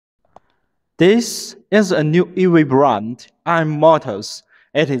This is a new EV brand, UNILAND Motors.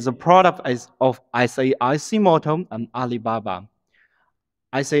 It is a product of SAIC Motor and Alibaba.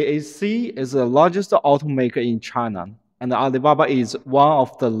 SAIC is the largest automaker in China, and Alibaba is one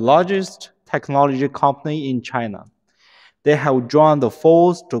of the largest technology companies in China. They have joined the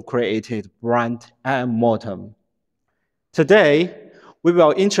force to create a brand and motor. Today, we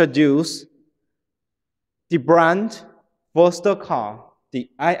will introduce the brand first car, the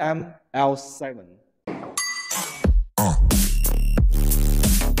IML7.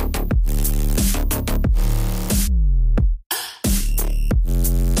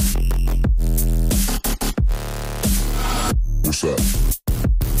 What's up?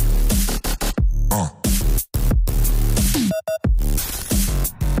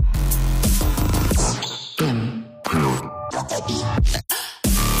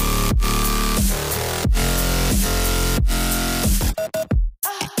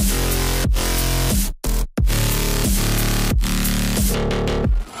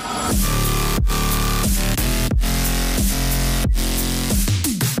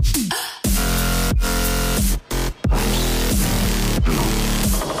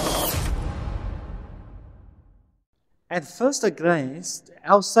 At first glance, the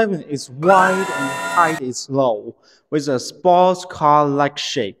L7 is wide and height is low, with a sports car-like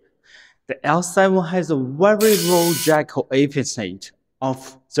shape. The L7 has a very low drag coefficient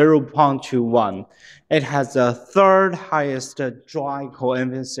of 0.21. It has the third highest drag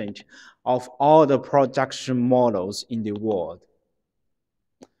coefficient of all the production models in the world.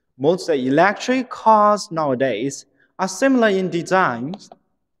 Most electric cars nowadays are similar in design.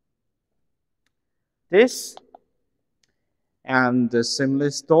 This and the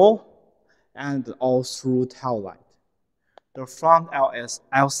seamless door and all-through tail light. The front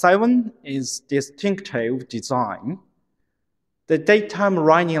L7 is distinctive design. The daytime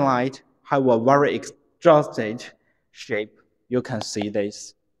running light have a very exhausted shape. You can see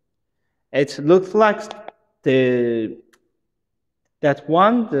this. It looks like the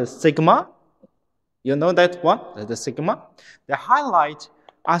Sigma. You know that one, the Sigma. The highlights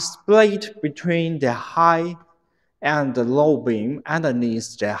are split between the high and the low beam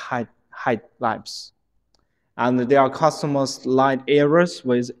underneath the headlamps. And there are customized light areas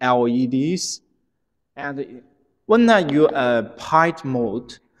with LEDs. And when you pilot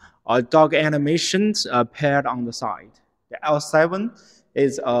mode, dog animations appeared on the side. The L7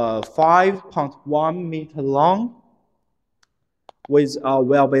 is 5.1 meter long with a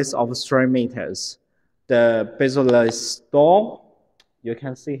wheelbase of 3 meters. The bezel-less door, you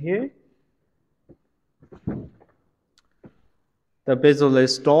can see here. The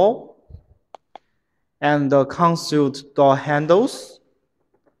bezel-less door and the concealed door handles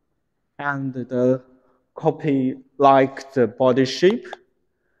and the copy-like the body shape.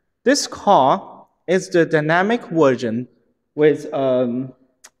 This car is the dynamic version with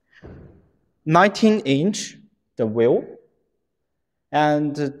 19-inch the wheel,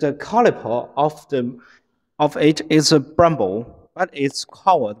 and the caliper of it is a bramble, but it's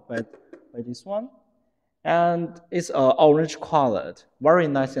covered by this one. And it's orange colored, very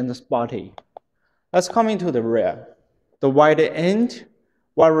nice and sporty. Let's come into the rear. The wide end,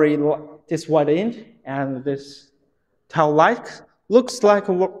 this wide end and this tail light looks like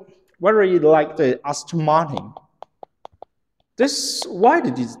very like the Aston Martin. This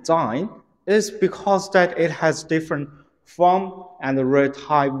wide design is because that it has different front and rear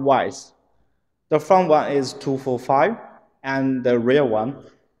type wise. The front one is 245 and the rear one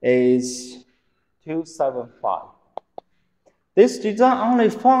is 275. This design only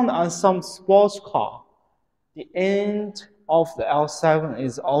found on some sports car. The end of the L7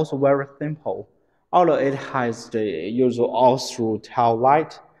 is also very simple, although it has the usual all-through tail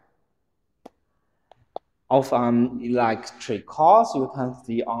light. Of electric cars, you can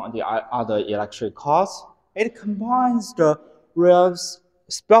see on the other electric cars, it combines the rear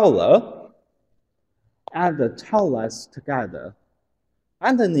spoiler and the tail lights together.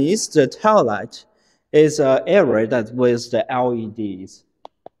 Underneath the tail light is an area that with the LEDs.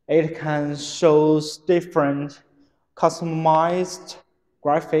 It can show different customized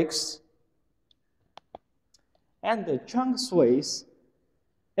graphics. And the trunk switch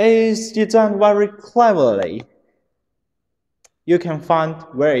is designed very cleverly. You can find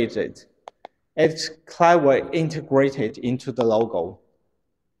where is it. It's cleverly integrated into the logo.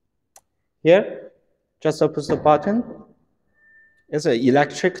 Here, just push the button. It's an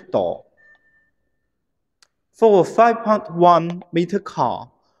electric door. For a 5.1 meter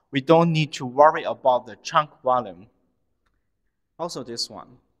car, we don't need to worry about the trunk volume. Also this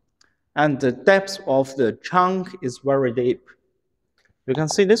one. And the depth of the trunk is very deep. You can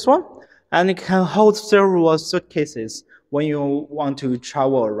see this one. and it can hold several suitcases when you want to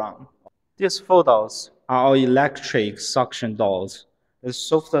travel around. These photos are all electric suction doors. It's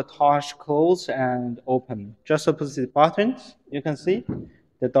soft touch close and open. Just push the buttons, you can see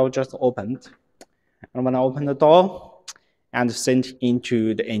the door just opened. And when I open the door and sent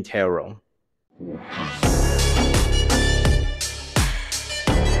into the interior.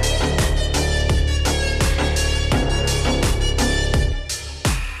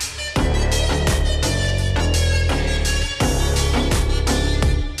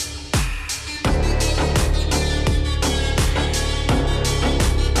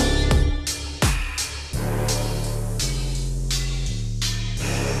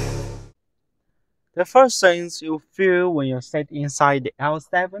 The first things you feel when you sit inside the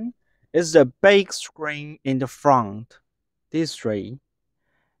L7 is the big screen in the front, this three.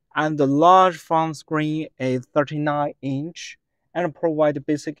 And the large front screen is 39-inch and provide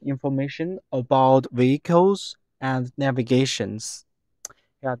basic information about vehicles and navigations.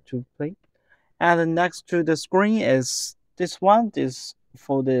 Here to play. And next to the screen is this one. This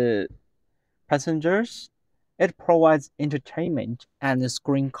for the passengers. It provides entertainment and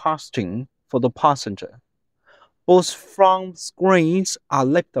screencasting for the passenger. Both front screens are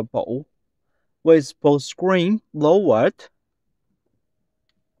liftable, with both screens lowered,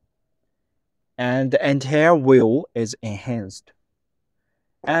 and the entire view is enhanced.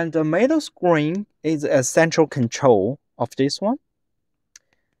 And the middle screen is a central control of this one.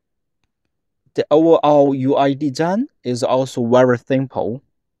 The overall UI design is also very simple.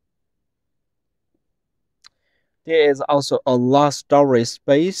 There is also a large storage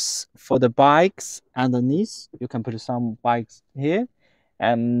space for the bikes underneath. You can put some bikes here.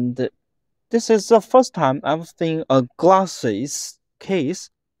 And this is the first time I've seen a glasses case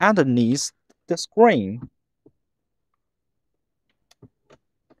underneath the screen.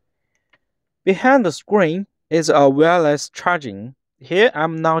 Behind the screen is a wireless charging. Here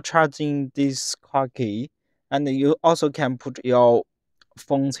I'm now charging this car key, and you also can put your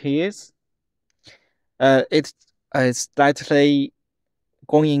phones here. It's slightly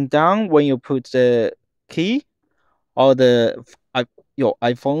going down when you put the key or your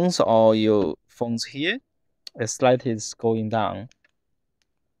iPhones or your phones here. It's slightly going down.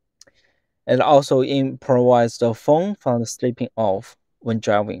 It also provides the phone from slipping off when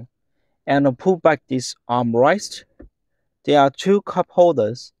driving. And pull back this armrest. There are two cup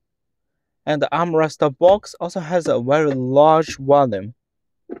holders. And the armrest box also has a very large volume.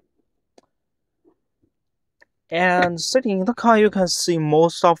 And sitting in the car, you can see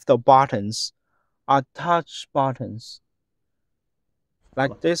most of the buttons are touch buttons.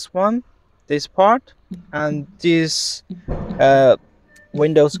 Like this one, this part, and this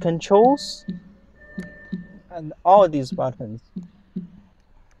Windows controls, and all these buttons.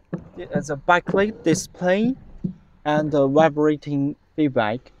 There is a backlit display and a vibrating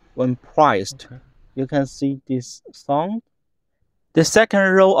feedback when pressed. Okay. You can see this sound. The second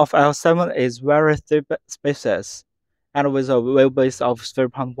row of L7 is very spacious, and with a wheelbase of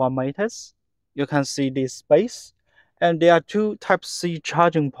 3.1 meters. You can see this space, and there are two Type-C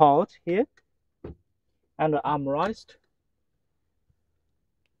charging ports here, and the armrest.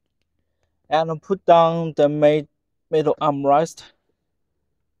 And put down the middle armrest.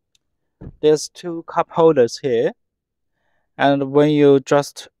 There's two cup holders here, and when you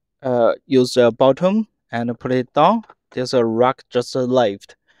just use the bottom and put it down, there's a rack just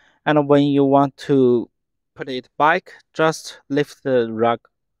left. And when you want to put it back, just lift the rack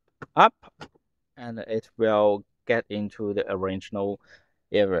up, and it will get into the original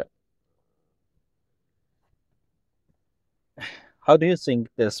area. How do you think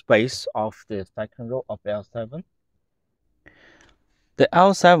the space of the second row of L7? The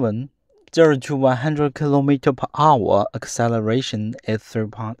L7 0 to 100 km/h acceleration is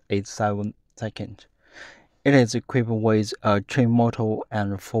 3.87 seconds. It is equipped with a twin motor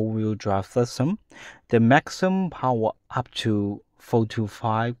and four-wheel drive system. The maximum power up to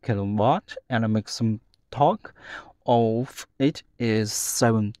 425 kW and the maximum torque of it is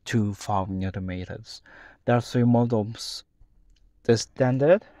 725 Nm. There are three models. The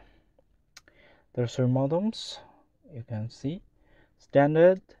standard, there are three models, you can see.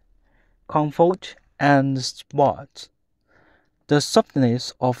 Standard, comfort, and sport. The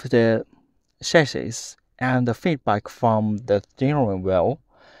softness of the chassis and the feedback from the steering wheel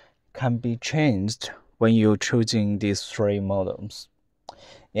can be changed when you're choosing these three models.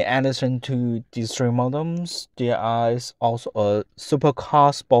 In addition to these three models, there is also a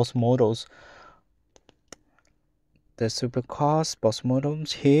supercar sports models. The supercar sports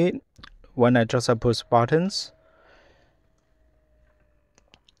models here, when I just push buttons,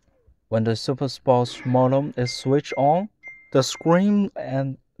 When the Super Sports model is switched on, the screen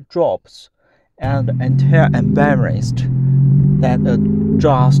drops and the entire embarrassed that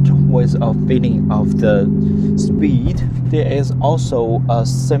adjust with a feeling of the speed. There is also a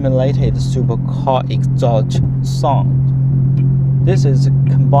simulated supercar exhaust sound. This is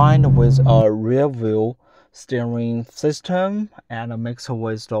combined with a rear-view steering system and mixed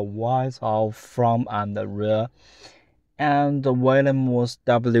with the voice of front and the rear, and the Williams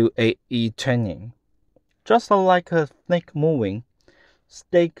WAE tuning. Just like a snake moving,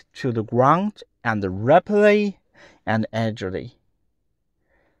 stick to the ground and rapidly and agilely.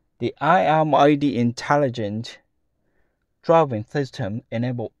 The IMID intelligent driving system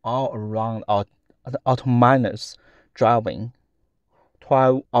enable all-around autonomous driving,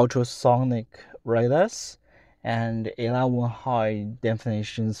 12 ultrasonic radars, and 11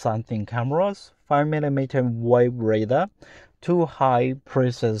 high-definition sensing cameras, 5mm wave radar, 2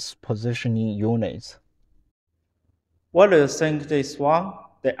 high-precision positioning units. What do you think this one,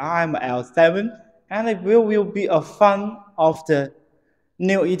 the IML7, and it will be a fan of the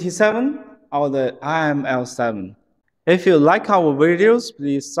new ET7 or the IML7? If you like our videos,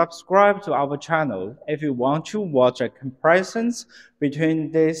 please subscribe to our channel. If you want to watch a comparisons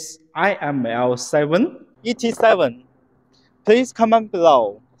between this IML7, ET7, please comment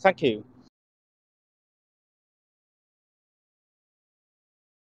below. Thank you.